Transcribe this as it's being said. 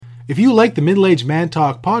If you like the Middle Aged Man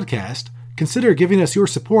Talk podcast, consider giving us your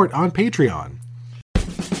support on Patreon.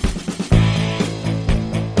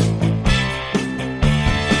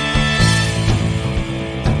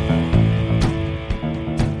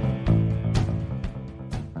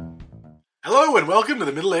 Hello and welcome to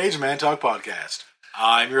the Middle Aged Man Talk podcast.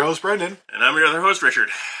 I'm your host, Brendan. And I'm your other host, Richard.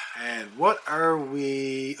 And what are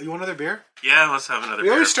we... You want another beer? Yeah, let's have another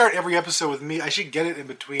beer. We always start every episode with me. I should get it in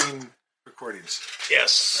between recordings.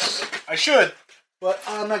 Yes. I should, but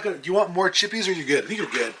I'm not good. Do you want more chippies or are you good? I think you're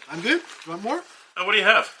good. I'm good. You want more? What do you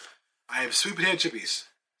have? I have sweet potato chippies.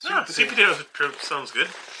 Sweet potatoes sounds good.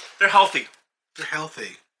 They're healthy. They're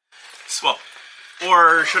healthy. Well,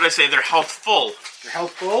 or should I say they're healthful? They're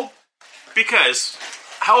healthful? Because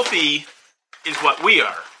healthy is what we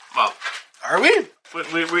are. Well, are we?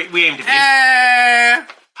 We aim to be.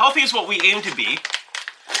 Healthy is what we aim to be.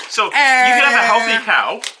 So you can have a healthy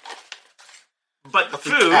cow, but healthy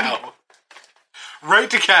food. Cow. Right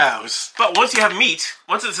to cows. But once you have meat,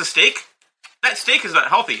 once it's a steak, that steak is not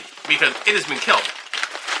healthy because it has been killed.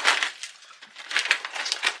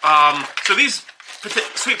 So these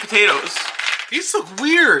sweet potatoes. These look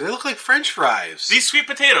weird. They look like French fries. These sweet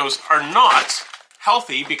potatoes are not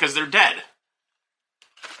healthy because they're dead.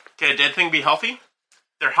 Can a dead thing be healthy?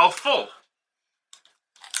 They're healthful.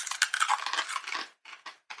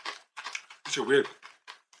 These are weird.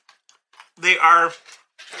 They are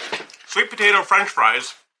sweet potato French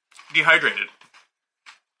fries dehydrated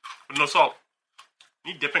with no salt.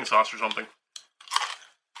 Need dipping sauce or something.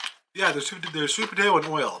 Yeah, they're sweet potato and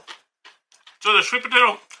oil. So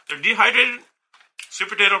they're dehydrated sweet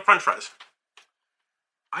potato French fries.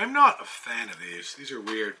 I'm not a fan of these. These are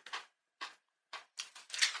weird.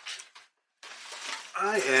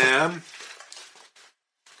 I am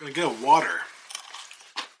going to get a water.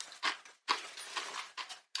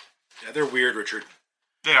 Yeah, they're weird, Richard.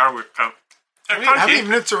 They are weird. How many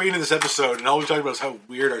minutes are we into this episode, and all we're talking about is how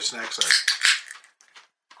weird our snacks are?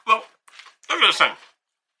 Well, look at this thing.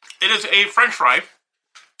 It is a French fry.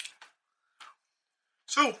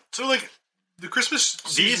 So like the Christmas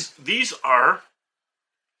these are.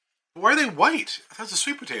 Why are they white? I thought it's a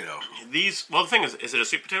sweet potato. Well, the thing is it a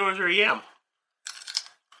sweet potato or is it a yam?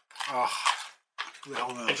 Oh, who the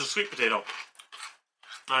hell knows? It's a sweet potato,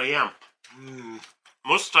 not a yam. Mm.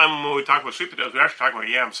 Most of the time when we talk about sweet potatoes, we're actually talking about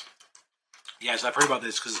yams. Yes, I've heard about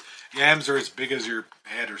this because yams are as big as your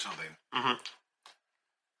head or something. Mm-hmm.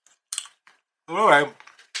 All right.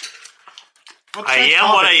 I am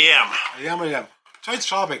what I am. I am what I am. Tonight's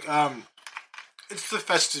topic. It's the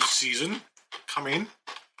festive season coming.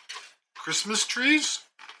 Christmas trees.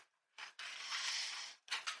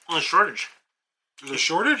 And a shortage. There's a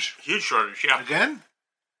shortage? Huge shortage, yeah. Again?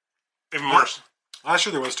 Even worse. Last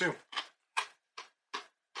year there was too.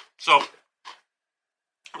 So,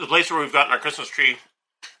 the place where we've gotten our Christmas tree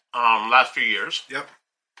last few years. Yep.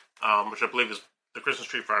 Which I believe is the Christmas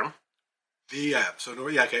Tree Farm.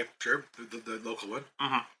 Okay, sure. The local one.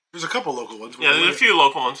 Mm-hmm. There's a couple local ones. Yeah, there's a few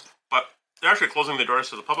local ones, but they're actually closing the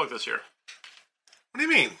doors to the public this year. What do you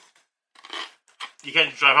mean? You can't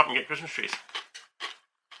just drive up and get Christmas trees.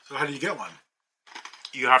 So how do you get one?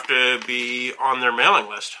 You have to be on their mailing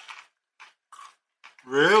list.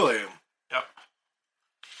 Really? Yep.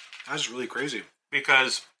 That's really crazy.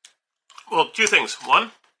 Because, well, two things.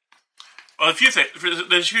 One, well,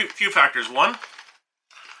 there's a few factors. One,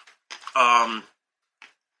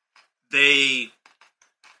 they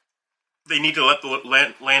need to let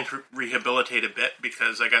the land rehabilitate a bit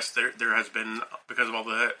because I guess there has been, because of all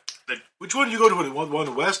the Which one do you go to?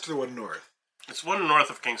 One west or one north? It's one north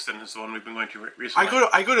of Kingston is the one we've been going to recently.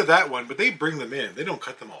 I go to that one, but they bring them in. They don't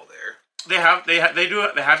cut them all there. They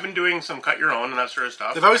have been doing some cut your own and that sort of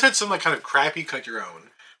stuff. They've always had some like kind of crappy cut your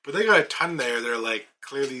own, but they got a ton there. They're like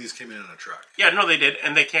clearly these came in on a truck. Yeah, no, they did,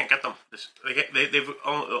 and they can't get them.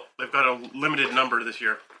 They've got a limited number this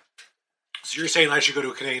year. So you're saying I should go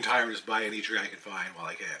to a Canadian Tire and just buy any tree I can find while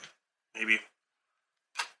I can? Maybe.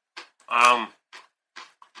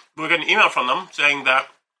 We got an email from them saying that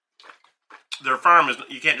their farm is,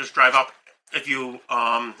 you can't just drive up if you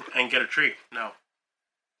and get a tree. No.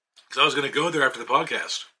 Because I was going to go there after the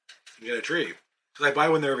podcast and get a tree. Because I buy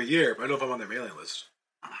one there every year, but I don't know if I'm on their mailing list.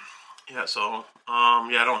 Yeah. So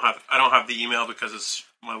I don't have the email because it's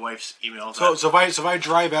my wife's email. So if I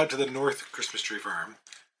drive out to the North Christmas tree farm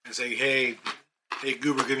and say, hey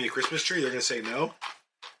Goober, give me a Christmas tree, they're going to say no?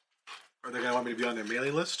 Or they're going to want me to be on their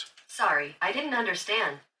mailing list? Sorry, I didn't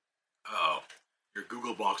understand. Oh, your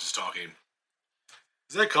Google box is talking.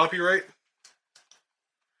 Is that copyright?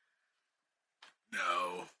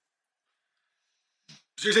 No.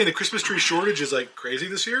 So you're saying the Christmas tree shortage is like crazy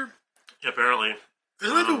this year? Yeah, apparently.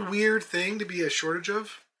 Isn't that a weird thing to be a shortage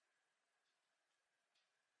of?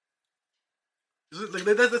 Is it, like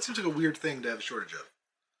that seems like a weird thing to have a shortage of.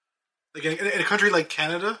 Like in a country like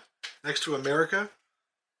Canada, next to America.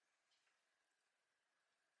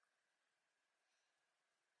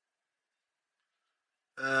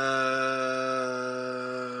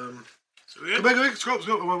 So we Go back, scroll,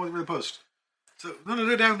 where the post. So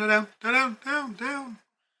no, down.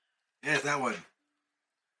 Yes, that one.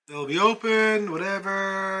 They'll be open,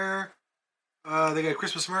 whatever. They got a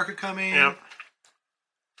Christmas market coming. Yeah.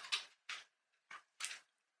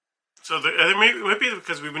 So I think maybe it might be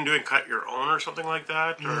because we've been doing cut your own or something like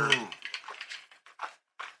that. Or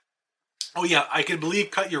Oh yeah, I can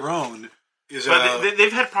believe cut your own is. But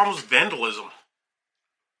they've had problems with vandalism.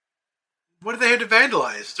 What do they have to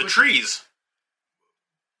vandalize? The trees.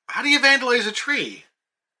 How do you vandalize a tree?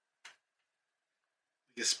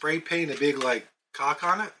 You spray paint a big like cock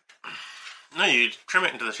on it. No, you trim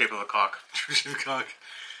it into the shape of a cock. Cock.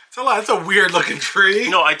 It's a lot. It's a weird looking tree.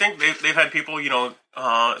 No, I think they've had people,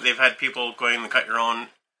 they've had people going and cut your own,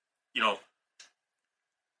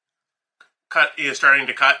 starting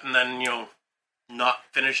to cut and then, not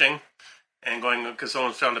finishing and going because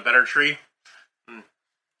someone's found a better tree.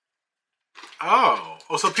 Oh,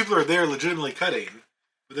 so people are there legitimately cutting,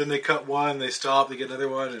 but then they cut one, they stop, they get another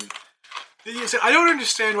one, and I don't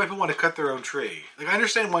understand why people want to cut their own tree. Like, I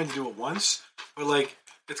understand wanting to do it once, but like,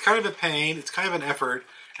 it's kind of a pain, it's kind of an effort,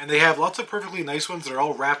 and they have lots of perfectly nice ones that are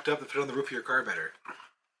all wrapped up that fit on the roof of your car better.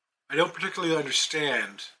 I don't particularly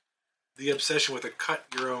understand the obsession with a cut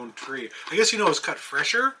your own tree. I guess it's cut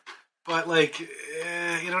fresher, but like, you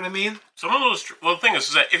know what I mean? Some of those, the thing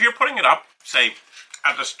is that if you're putting it up, say,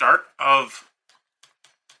 at the start of,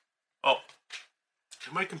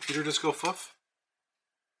 did my computer just go fluff?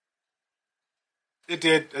 It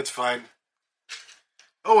did. That's fine.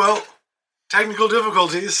 Oh well. Technical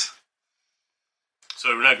difficulties. So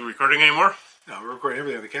we're not recording anymore? No, we're recording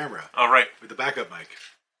everything on the camera. All right. With the backup mic.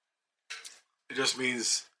 It just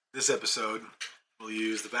means this episode will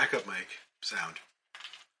use the backup mic sound.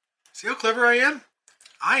 See how clever I am?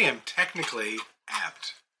 I am technically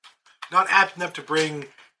apt. Not apt enough to bring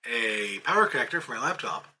a power connector for my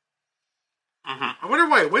laptop. Mm-hmm. I wonder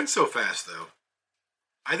why it went so fast, though.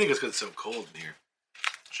 I think it's because it's so cold in here.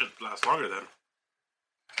 Should last longer then.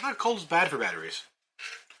 I thought cold is bad for batteries.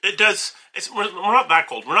 It does. We're not that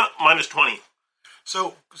cold. We're not minus 20.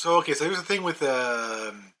 So here's the thing with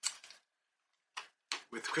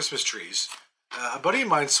Christmas trees. A buddy of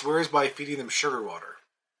mine swears by feeding them sugar water.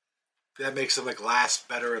 That makes them like last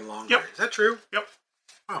better and longer. Yep. Is that true? Yep.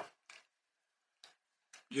 Oh.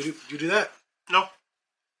 You do that? No.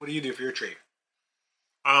 What do you do for your tree?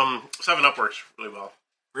 7-Up works really well.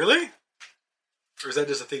 Really? Or is that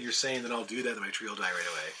just a thing you're saying that I'll do that and my tree will die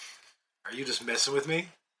right away? Are you just messing with me?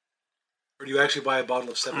 Or do you actually buy a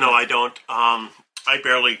bottle of 7-Up? No, I don't. I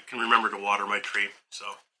barely can remember to water my tree, so.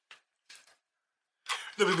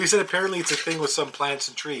 No, but he said apparently it's a thing with some plants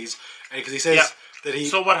and trees, because he says that he.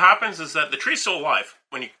 So what happens is that the tree's still alive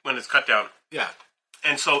when it's cut down, Yeah.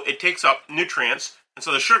 and so it takes up nutrients, and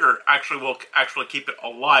so the sugar will keep it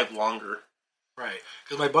alive longer. Right.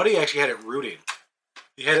 Because my buddy actually had it rooting.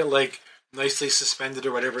 He had it like nicely suspended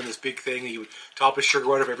or whatever in this big thing. He would top his sugar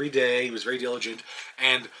water every day. He was very diligent,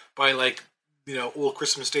 and by old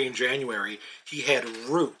Christmas Day in January, he had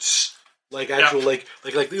roots. Like actual, like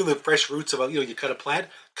the fresh roots of you cut a plant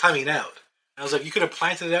coming out. And I was like, you could have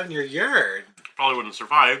planted it out in your yard. Probably wouldn't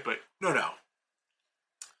survive, but No.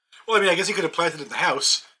 Well, I mean, I guess you could have planted it in the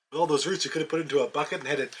house with all those roots. You could have put it into a bucket and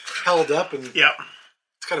had it held up. And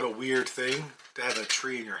it's kind of a weird thing to have a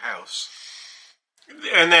tree in your house.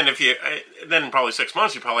 And then then in probably 6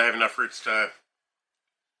 months, you probably have enough roots to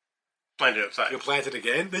plant it outside. You'll plant it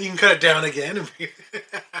again, then you can cut it down again.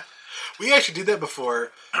 We actually did that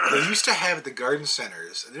before. They used to have at the garden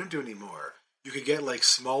centers, and they don't do it anymore. You could get like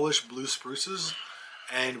smallish blue spruces,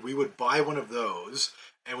 and we would buy one of those,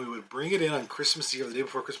 and we would bring it in on Christmas Eve or the day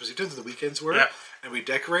before Christmas Eve, depends on the weekends were, and we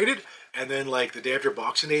decorate it, and then like the day after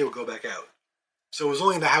Boxing Day, it would go back out. So it was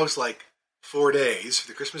only in the house like 4 days for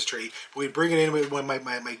the Christmas tree, but we'd bring it in when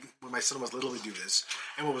my son was little, we'd do this.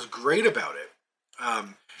 And what was great about it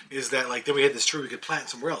is that like then we had this tree we could plant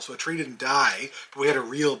somewhere else. So a tree didn't die, but we had a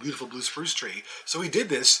real beautiful blue spruce tree. So we did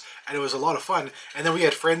this, and it was a lot of fun. And then we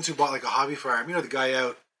had friends who bought like a hobby farm. You know the guy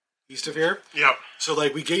out east of here? Yep. So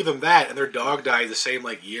like we gave them that, and their dog died the same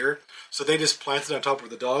like year. So they just planted on top where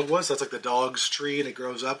the dog was. That's like the dog's tree, and it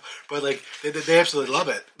grows up. But like they absolutely love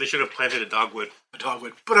it. They should have planted a dogwood. A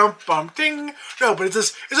dogwood. Ba-dum-bum, ding. No, but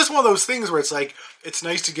it's just one of those things where it's like it's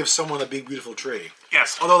nice to give someone a big beautiful tree.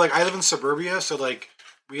 Yes. Although like I live in suburbia, so like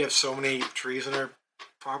we have so many trees in our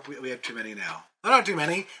Probably we have too many now. Not too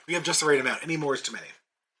many. We have just the right amount. Any more is too many.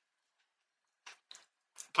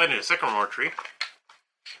 Planted a sycamore tree.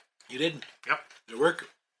 You didn't. Yep. Did it work?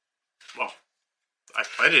 Well, I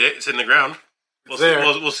planted it. It's in the ground. We'll see, there.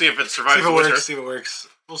 we'll see if it survives See if the it winter. works. See if it works.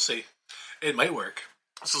 We'll see. It might work.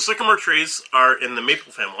 So sycamore trees are in the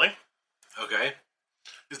maple family. Okay.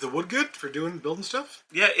 Is the wood good for building stuff?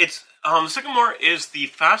 Yeah, it's sycamore is the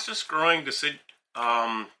fastest growing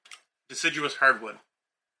deciduous hardwood.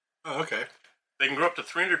 Oh, okay. They can grow up to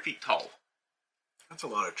 300 feet tall. That's a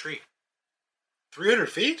lot of tree. 300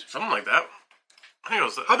 feet? Something like that. I think it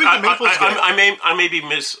was. How big do maples get? I may be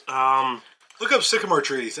miss. Look up sycamore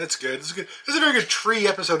trees. That's good. This is good. This is a very good tree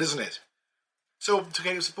episode, isn't it? So,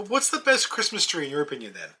 okay, but what's the best Christmas tree in your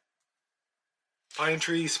opinion then? Pine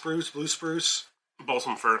tree, spruce, blue spruce,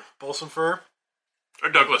 Balsam fir balsam fir, or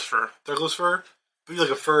Douglas fir. Douglas fir. Do you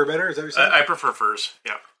like a fir better? Is that what you're saying? I prefer firs.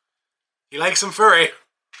 Yeah. You like some furry?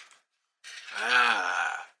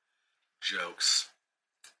 Ah, jokes.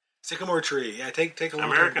 Sycamore tree. Yeah, take a look.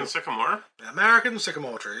 American sycamore, American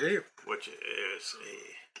sycamore tree. which is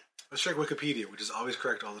Let's check Wikipedia, which is always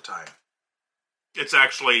correct all the time. it's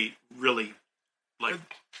actually really like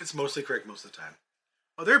It's mostly correct most of the time.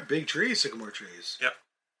 Oh, they're big trees, sycamore trees. Yep.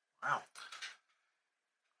 Wow.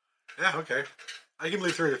 Yeah, okay. I can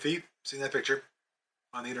believe 300 feet. Seen that picture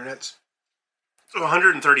on the internet.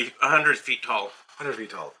 100 feet tall. 100 feet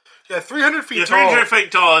tall. Yeah, 300 feet Yeah, tall. 300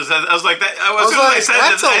 feet tall. I was like that. I was like,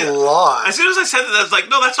 that's a lot. As soon as I said that, I was like,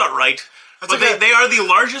 no, that's not right. That's But okay. they are the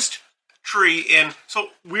largest tree in. So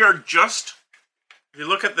we are just. If you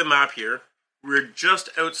look at the map here, we're just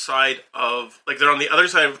outside of, like, they're on the other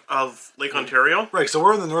side of Lake Ontario. Right, so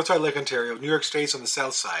we're on the north side of Lake Ontario. New York State's on the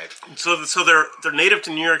south side. So they're native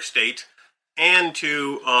to New York State and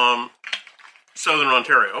to southern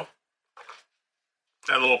Ontario.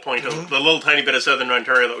 That little point of the little tiny bit of southern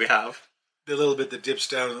Ontario that we have. The little bit that dips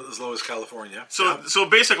down as low as California. So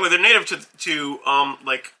basically, they're native to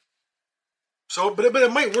like but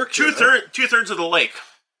it might work. here, though. two thirds of the lake.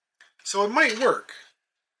 So it might work.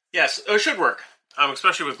 Yes, it should work.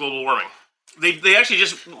 Especially with global warming. They actually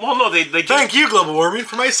just they just Thank you, global warming,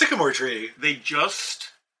 for my sycamore tree. they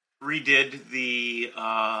just redid the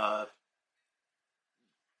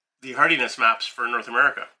hardiness maps for North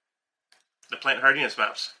America. The plant hardiness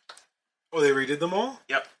maps. Oh, they redid them all?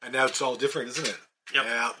 Yep. And now it's all different, isn't it? Yep.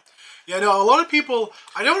 Yeah. Yeah, no, a lot of people,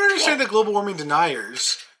 I don't understand the global warming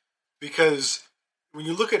deniers, because when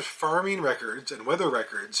you look at farming records and weather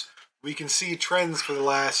records, we can see trends for the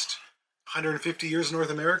last 150 years in North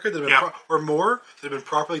America that have been or more that have been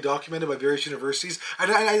properly documented by various universities.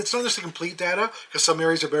 And it's not just the complete data, because some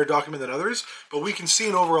areas are better documented than others, but we can see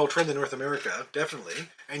an overall trend in North America, definitely,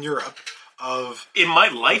 and Europe, of... In my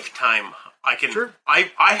lifetime, I can. Sure. I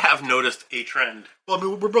have noticed a trend. Well, I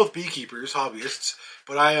mean, we're both beekeepers, hobbyists,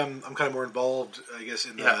 but I'm kind of more involved, I guess,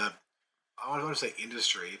 in the... I don't want to say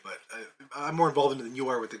industry, but I'm more involved in it than you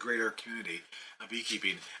are with the greater community of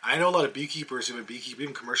beekeeping. I know a lot of beekeepers who've been beekeeping,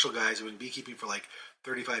 even commercial guys who've been beekeeping for like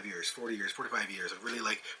 35 years, 40 years, 45 years, like really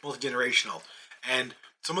like multi-generational. And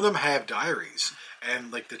some of them have diaries.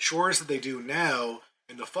 And like the chores that they do now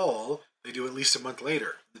in the fall, they do at least a month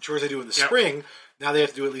later. The chores they do in the spring, now they have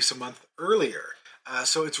to do at least a month earlier.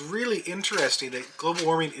 So it's really interesting that global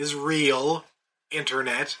warming is real,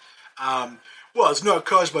 internet. Well, it's not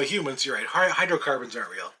caused by humans, you're right. Hydrocarbons aren't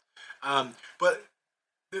real. But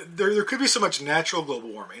there could be so much natural global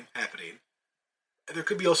warming happening. There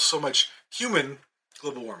could be also so much human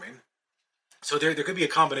global warming. So there could be a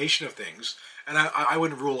combination of things. And I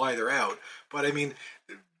wouldn't rule either out. But I mean,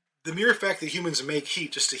 the mere fact that humans make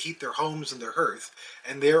heat just to heat their homes and their hearth,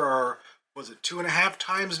 and there are, 2.5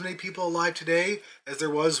 times as many people alive today as there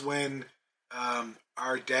was when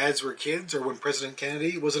our dads were kids, or when President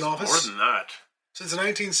Kennedy was in office? More than that. Since the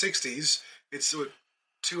 1960s, it's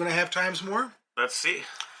 2.5 times more? Let's see.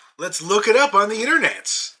 Let's look it up on the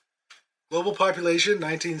internets. Global population,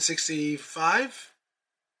 1965,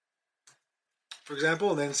 for example,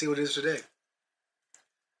 and then see what it is today.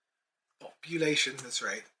 Population, that's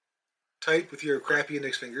right. Type with your crappy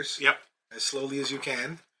index fingers. Yep. As slowly as you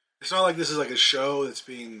can. It's not like this is like a show that's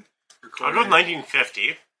being recorded. I'll go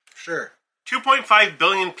 1950. Sure. 2.5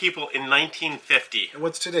 billion people in 1950. And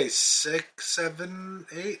what's today? 6, 7,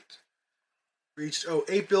 8? Reached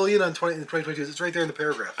 8 billion in 2022. It's right there in the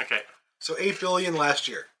paragraph. Okay. So 8 billion last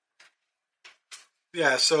year.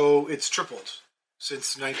 Yeah, so it's tripled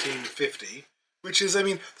since 1950, which is, I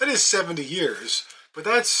mean, that is 70 years, but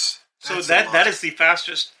that's that is the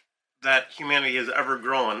fastest that humanity has ever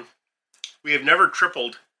grown. We have never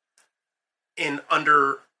tripled in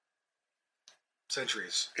under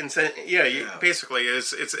centuries. Yeah. Basically,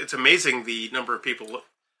 it's amazing the number of people,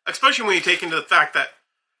 especially when you take into the fact that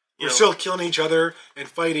We're still killing each other and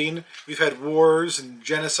fighting. We've had wars and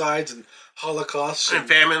genocides and holocausts and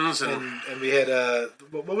famines and we had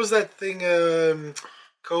what was that thing?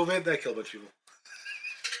 COVID that killed a bunch of people.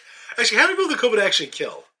 Actually, how many people did COVID actually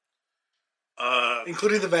kill?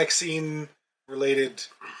 Including the vaccine-related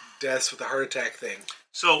deaths with the heart attack thing.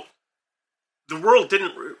 So, the world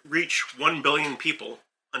didn't reach 1 billion people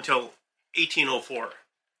until 1804.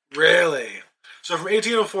 Really? So from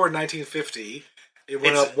 1804 to 1950, it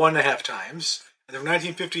went up 1.5 times. And then from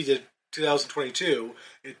 1950 to 2022,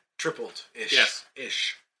 it tripled. Yes.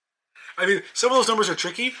 I mean, some of those numbers are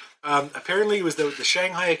tricky. Apparently, it was the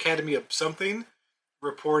Shanghai Academy of something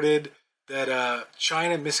reported that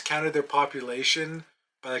China miscounted their population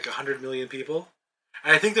by like 100 million people.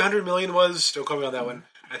 And I think the 100 million was, don't call me on that one,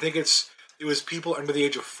 I think it was people under the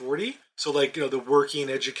age of 40. So like, the working,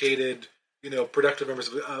 educated, productive members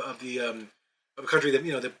of a country that,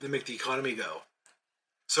 that make the economy go.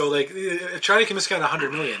 So like, if China can miscount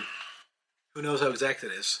 100 million, who knows how exact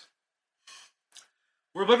it is.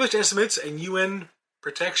 World published estimates and UN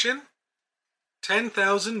protection,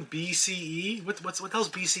 10,000 BCE. What the hell's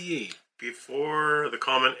BCE? Before the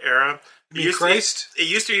Common Era. You mean Christ? It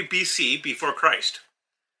used to be BC, before Christ.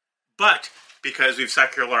 But, because we've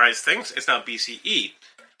secularized things, it's now BCE.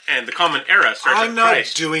 And the Common Era starts I'm at not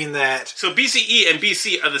Christ. doing that. So BCE and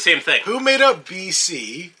BC are the same thing. Who made up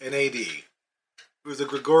BC and AD? It was the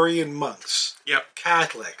Gregorian monks. Yep.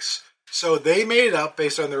 Catholics. So they made it up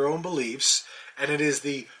based on their own beliefs, and it is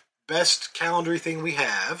the best calendar thing we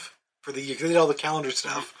have for the year. They did all the calendar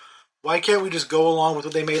stuff. Why can't we just go along with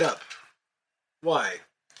what they made up? Why?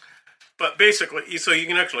 But basically, so you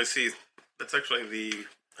can actually see, that's actually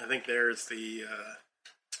I think there's the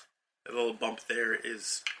little bump there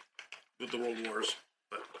is with the World Wars.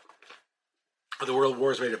 But The World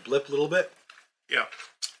Wars made it blip a little bit? Yeah.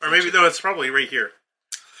 Or maybe, no, it's probably right here.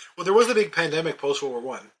 Well, there was a big pandemic post-World War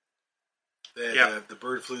One. The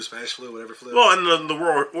bird flu, Spanish flu, whatever flu. Well, and the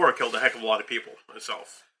World War killed a heck of a lot of people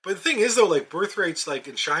itself. But the thing is, though, like birth rates, like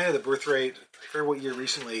in China, the birth rate, I forget what year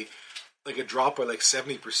recently, like it dropped by like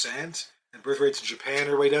 70%, and birth rates in Japan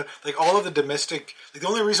are way down. Like all of the domestic, like the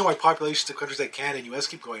only reason why populations of countries like Canada and US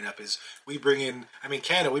keep going up is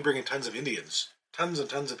Canada, we bring in tons of Indians, tons and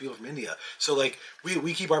tons of people from India. So like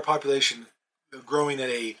we keep our population growing at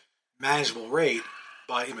a manageable rate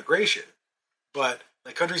by immigration. But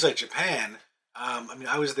like countries like Japan,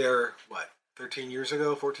 I was there, 14 years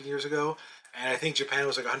ago, and I think Japan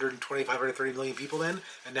was like 125, 130 million people then,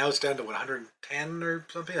 and now it's down to 110 or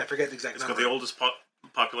something. I forget the exact number. It's got the oldest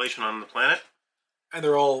population on the planet, and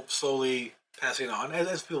they're all slowly passing on,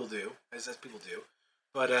 as people do,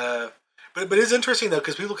 But it's interesting though,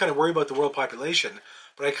 because people kind of worry about the world population,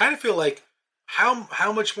 but I kind of feel like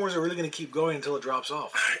how much more is it really going to keep going until it drops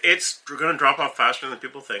off? It's going to drop off faster than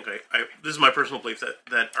people think. This is my personal belief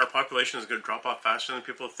that our population is going to drop off faster than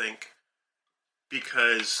people think,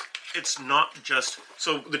 because it's not just...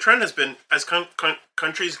 So the trend has been, as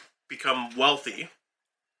countries become wealthy...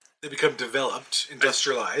 They become developed,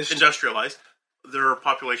 industrialized, their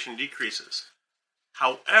population decreases.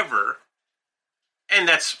 However... And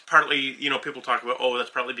that's partly, people talk about, that's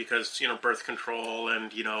partly because, birth control and,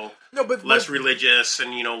 less religious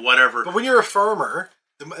and, whatever. But when you're a farmer,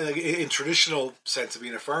 in traditional sense of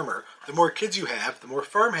being a farmer, the more kids you have, the more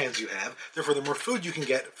farm hands you have, therefore the more food you can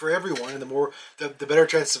get for everyone, and the better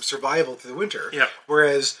chance of survival through the winter. Yeah.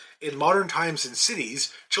 Whereas in modern times in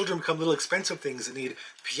cities, children become little expensive things that need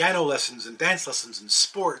piano lessons and dance lessons and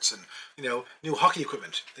sports and new hockey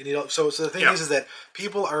equipment. They need so the thing is that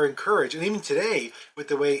people are encouraged, and even today with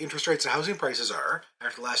the way interest rates and housing prices are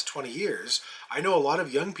after the last 20 years, I know a lot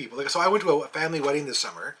of young people. So I went to a family wedding this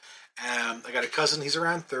summer. I got a cousin, he's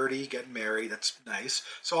around 30, getting married, that's nice.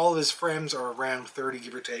 So all of his friends are around 30,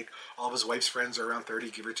 give or take. All of his wife's friends are around 30,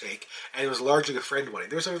 give or take. And it was largely a friend wedding.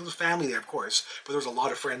 There was a family there, of course, but there was a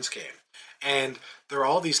lot of friends came. And there are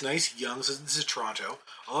all these nice young, this is Toronto,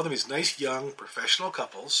 all of them these nice young professional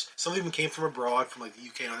couples. Some of them came from abroad, from like the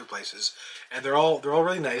UK and other places. And they're all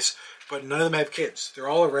really nice, but none of them have kids. They're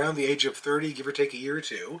all around the age of 30, give or take a year or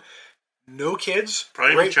two. No kids.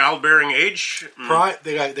 Prime childbearing age.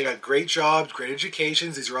 They got great jobs, great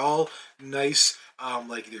educations. These are all nice,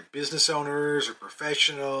 like either business owners or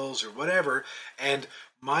professionals or whatever. And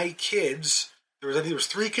my kids, I think there was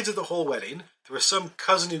 3 kids at the whole wedding. There was some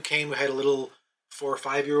cousin who came who had a little 4 or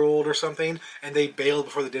 5-year-old or something, and they bailed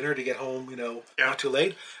before the dinner to get home, not too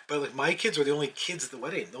late. But like my kids were the only kids at the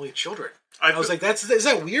wedding, the only children. I was like, is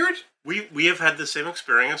that weird? We have had the same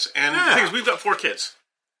experience, and the thing is, we've got 4 kids.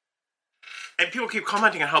 And people keep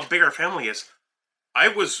commenting on how big our family is. I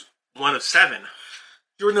was one of 7.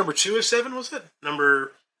 You were number 2 of 7, was it?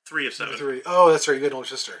 Number 3 of 7. Number 3. Oh, that's right. You had an older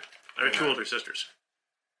sister. I have 2 older sisters.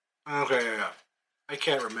 Okay, yeah. I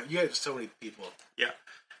can't remember. You had so many people. Yeah.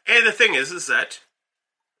 And the thing is that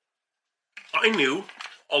I knew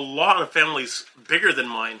a lot of families bigger than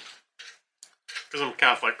mine. Because I'm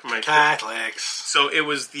Catholic. Catholics. So it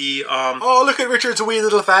was the... oh, look at Richard's wee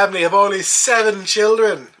little family of only 7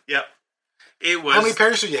 children. Yeah. It was... How many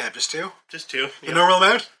parents did you have? Just 2? Just 2. The normal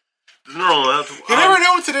amount? The normal amount. You never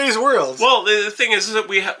know in today's world. Well, the thing is that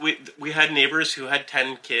we had neighbors who had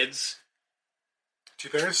 10 kids. 2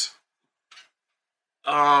 parents?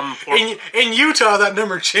 4, in Utah, that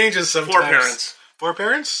number changes sometimes. 4 parents. 4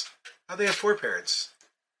 parents? How'd they have 4 parents?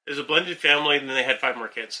 It was a blended family, and then they had 5 more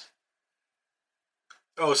kids.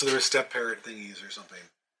 Oh, so there were step-parent thingies or something.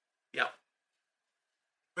 Yeah.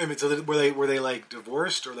 Wait a minute, so were they like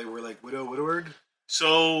divorced, or they were like widowed?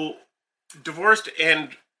 So, divorced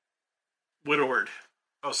and widowed.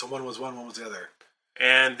 Oh, so one was one was the other.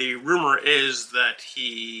 And the rumor is that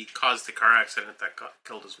he caused the car accident that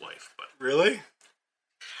killed his wife. But really?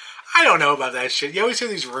 I don't know about that shit. You always hear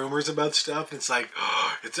these rumors about stuff, and it's like,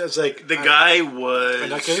 it's like... The guy was... A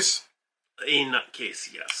nutcase? A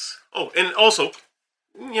nutcase, yes. Oh, and also,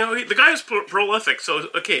 you know, the guy was prolific. So,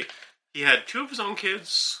 okay, he had 2 of his own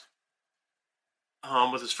kids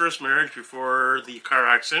with his first marriage before the car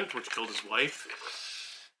accident, which killed his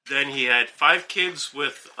wife. Then he had 5 kids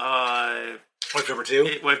with... wife number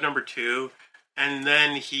 2? Wife number 2. And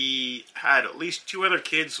then he had at least 2 other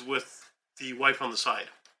kids with the wife on the side.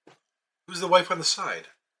 Who's the wife on the side?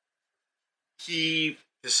 His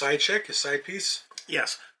side chick? His side piece?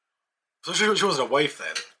 Yes. So she wasn't a wife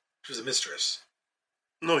then. She was a mistress.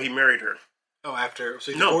 No, he married her. Oh, after...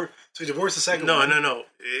 So he divorced the second one? one? No.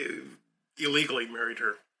 Illegally married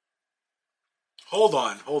her. Hold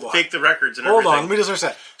on. Fake the records and everything. Hold on, let me just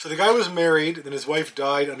understand. So the guy was married, then his wife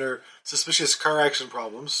died under suspicious car accident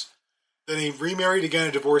problems. Then he remarried again,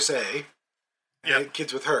 a divorcee, and had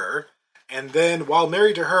kids with her. And then, while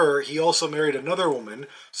married to her, he also married another woman.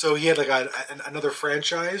 So he had like another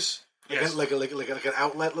franchise, like an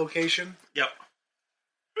outlet location. Yep.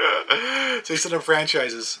 So he set up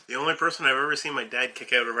franchises. The only person I've ever seen my dad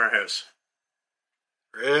kick out of our house.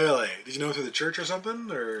 Really? Did you know him through the church or something?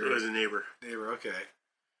 Or it was a neighbor. Neighbor, okay.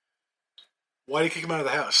 Why did you kick him out of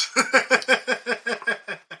the house?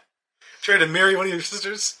 Trying to marry one of your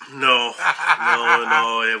sisters? No,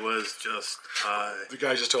 it was just... the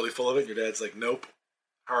guy's just totally full of it, your dad's like, nope.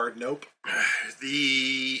 Hard nope.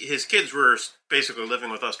 His kids were basically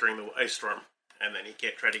living with us during the ice storm, and then he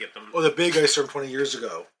tried to get them... Oh, the big ice storm 20 years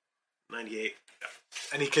ago. 98, yeah.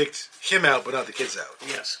 And he kicked him out, but not the kids out.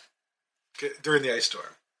 Yes. During the ice storm.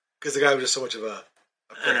 Because the guy was just so much of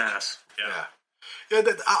an ass. Yeah,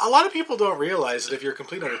 a lot of people don't realize that if you're a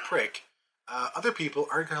complete utter prick, other people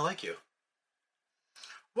aren't going to like you.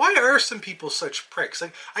 Why are some people such pricks?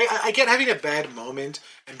 Like, I get having a bad moment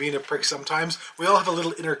and being a prick sometimes. We all have a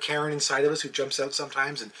little inner Karen inside of us who jumps out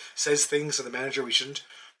sometimes and says things to the manager we shouldn't.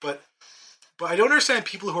 But I don't understand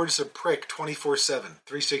people who are just a prick 24/7,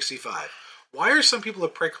 365. Why are some people a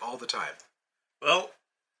prick all the time? Well,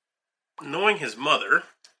 knowing his mother...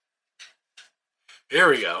 Here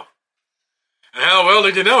we go. And how well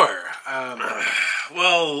did you know her?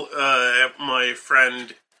 My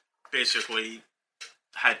friend basically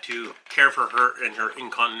had to care for her in her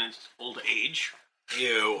incontinent old age.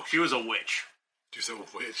 Ew. She was a witch. She was a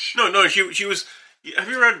witch? No, she was... Have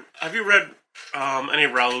you read any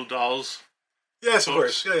Roald Dahl's Yes, of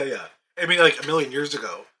course. Yeah. I mean, like a million years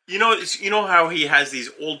ago. You know how he has these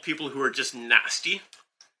old people who are just nasty?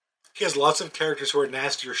 He has lots of characters who are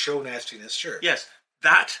nasty or show nastiness, sure. Yes,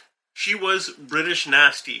 she was British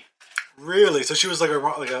nasty. Really? So she was like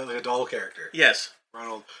a doll character? Yes.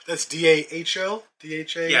 Ronald. That's D-A-H-L?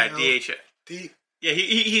 D-H-A? Yeah, D-H-A. Yeah,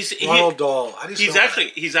 he's... Ronald Dahl. How do you spell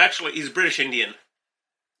that? He's British Indian.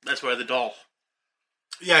 That's why the doll.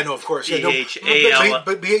 Yeah, no, of course. D-H-A-L.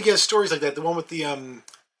 But he has stories like that. The one with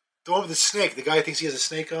the snake. The guy thinks he has a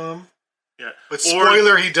snake on him. Yeah. But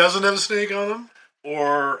spoiler, he doesn't have a snake on him.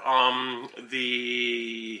 Or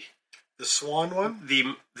the Swan one?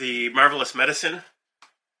 The Marvelous Medicine.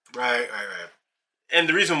 Right. And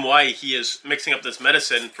the reason why he is mixing up this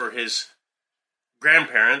medicine for his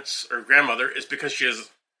grandparents or grandmother is because she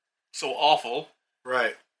is so awful.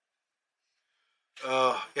 Right.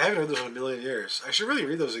 I haven't read those in a million years. I should really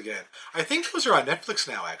read those again. I think those are on Netflix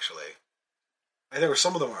now, actually. I think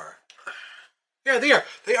some of them are. Yeah, they are.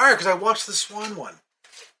 They are, because I watched the Swan one.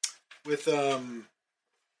 With, I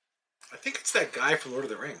think it's that guy from Lord of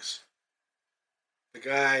the Rings. The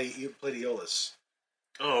guy who played Aeolus.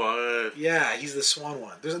 Oh, Yeah, he's the Swan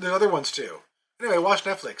one. There's other ones too. Anyway, watch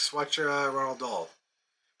Netflix. Watch Ronald Dahl.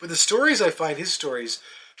 But the stories I find, his stories,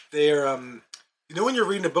 they're you know when you're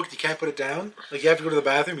reading a book you can't put it down, like you have to go to the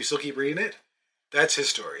bathroom, you still keep reading it. That's his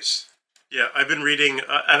stories. yeah. I've been reading.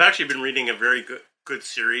 I've actually been reading a very good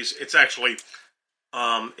series. It's actually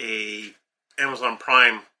a Amazon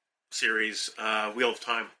Prime series, Wheel of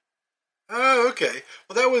Time. Oh, okay.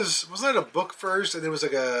 Well, wasn't that a book first, and it was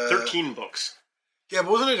like a 13 books. Yeah,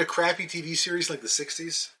 but wasn't it a crappy TV series like the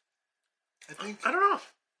 '60s? I think. I don't know.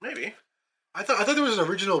 Maybe. I thought there was an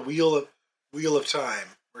original Wheel of Time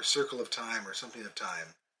or Circle of Time or something of Time.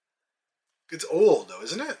 It's old though,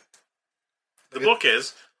 isn't it? The book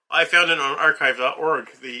is. I found it on archive.org,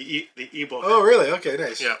 the ebook. Oh, really? Okay,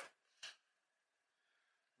 nice. Yeah.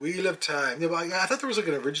 Wheel of Time. Yeah, but I thought there was like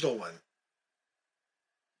an original one.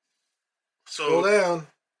 So Scroll down.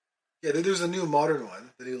 Yeah, there's a new modern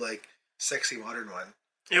one. The new like sexy modern one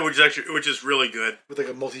yeah, which is really good. with like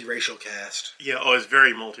a multiracial cast. Yeah. Oh, it's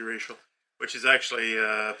very multiracial. Which is actually.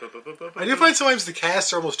 I do find sometimes the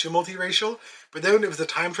casts are almost too multiracial, but then when it was the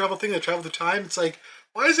time travel thing, they travel through time. It's like,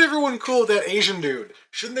 why is everyone cool with that Asian dude?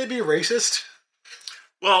 Shouldn't they be racist?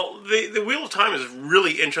 Well, the Wheel of Time is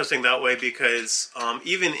really interesting that way because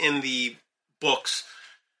even in the books,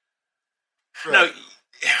 Right.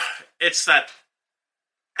 now it's that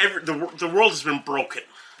the world has been broken,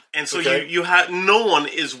 and so Okay. you had no one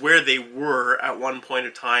is where they were at one point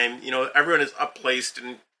in time. You know, everyone is upplaced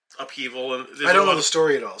and upheaval, and I don't know the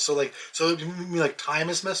story at all. So you mean like time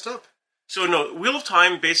is messed up? So no, Wheel of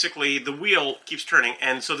Time, basically, the wheel keeps turning.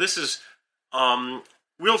 And so this is,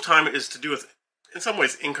 Wheel of Time is to do with, in some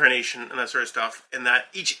ways, incarnation and that sort of stuff. And that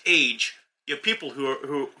each age, you have people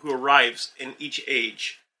who arrives in each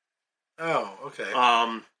age. Oh, okay.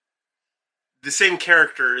 The same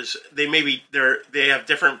characters, they have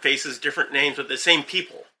different faces, different names, but the same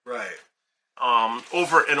people. Right.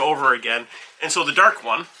 Over and over again. And so the Dark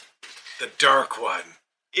One, The Dark One.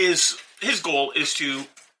 his goal is to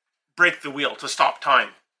break the wheel, to stop time.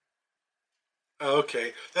 Oh,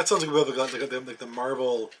 okay. That sounds like like the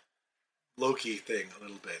Marvel Loki thing a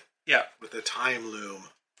little bit Yeah. with the time loom.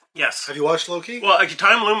 Yes. Have you watched Loki? Well, like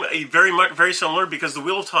Time Loom, very similar because the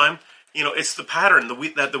Wheel of Time, you know, it's the pattern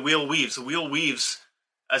that the wheel weaves. The wheel weaves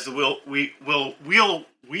as the wheel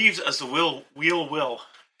weaves as the wheel will.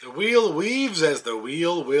 The wheel weaves as the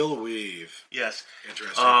wheel will weave. Yes.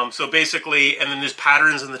 Interesting. So basically, and then there's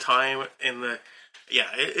patterns in the time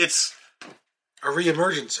it's A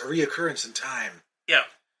reemergence, a reoccurrence in time. yeah.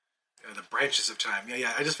 The branches of time.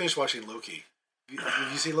 Yeah. I just finished watching Loki.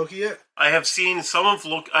 Have you seen Loki yet? I have seen some of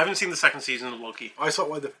Loki. I haven't seen the second season of Loki. Oh, I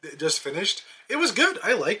saw it just finished. It was good.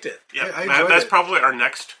 I liked it. Yeah, I enjoyed that's it. probably our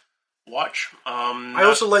next watch. I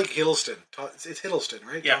also like Hiddleston. It's Hiddleston,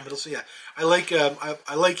 right? Yeah. Tom Hiddleston. Yeah. I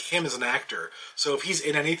like him as an actor. So if he's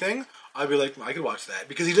in anything, I'd be like, I could watch that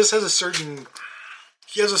because he just has a certain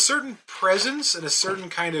presence and a certain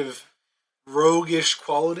kind of roguish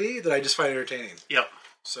quality that I just find entertaining. Yep.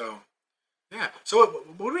 So, yeah. So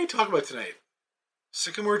what do we talk about tonight?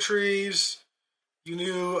 Sycamore trees. You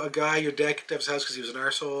knew a guy your dad kicked out of his house because he was an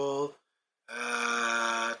arsehole.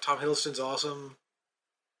 Tom Hiddleston's awesome.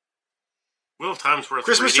 Wheel of Time's worth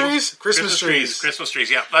Christmas reading. trees? Christmas trees. Christmas trees.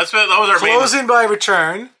 Yeah, that was our main. Closing by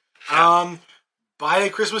return. Yeah. Buy a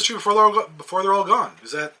Christmas tree before they're all gone.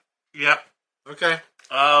 Is that Yeah. okay?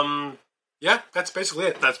 Yeah, that's basically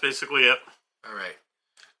it. That's basically it. All right.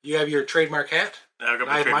 You have your trademark hat. Now I got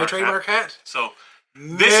I have my trademark hat. So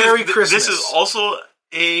Merry Christmas. This is also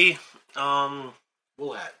a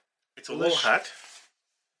wool hat. it's a wool hat,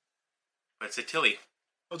 but it's a Tilly.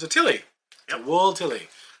 Oh, it's a Tilly. It's a Yep. wool Tilly.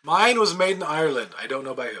 Mine was made in Ireland. I don't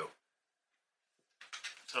know by who.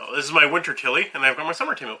 So this is my winter Tilly, and I've got my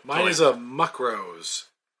summer Tilly. Mine is a Muckrose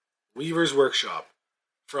Weaver's Workshop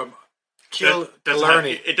from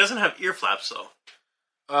Killarney. It doesn't have ear flaps though.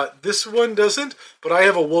 This one doesn't, but I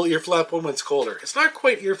have a wool ear flap one when it's colder. It's not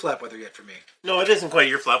quite ear flap weather yet for me. No, it isn't quite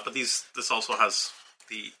ear flap, but this also has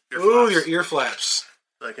the ear Ooh, flaps. your ear flaps.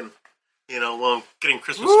 So I can, while I'm getting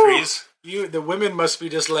Christmas Woo! trees. The women must be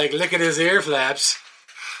just like, look at his ear flaps.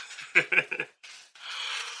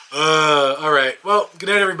 All right. Well, good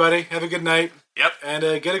night, everybody. Have a good night. Yep.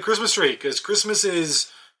 And get a Christmas tree, because Christmas is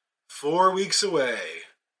 4 weeks away.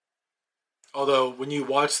 Although, when you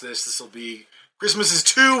watch this will be... Christmas is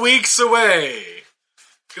 2 weeks away.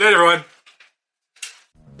 Good night, everyone.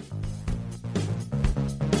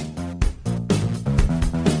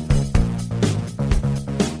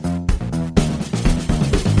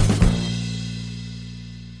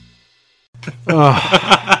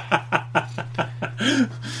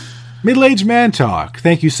 Middle-Aged Man Talk.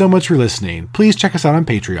 Thank you so much for listening. Please check us out on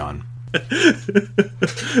Patreon.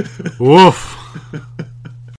 Woof.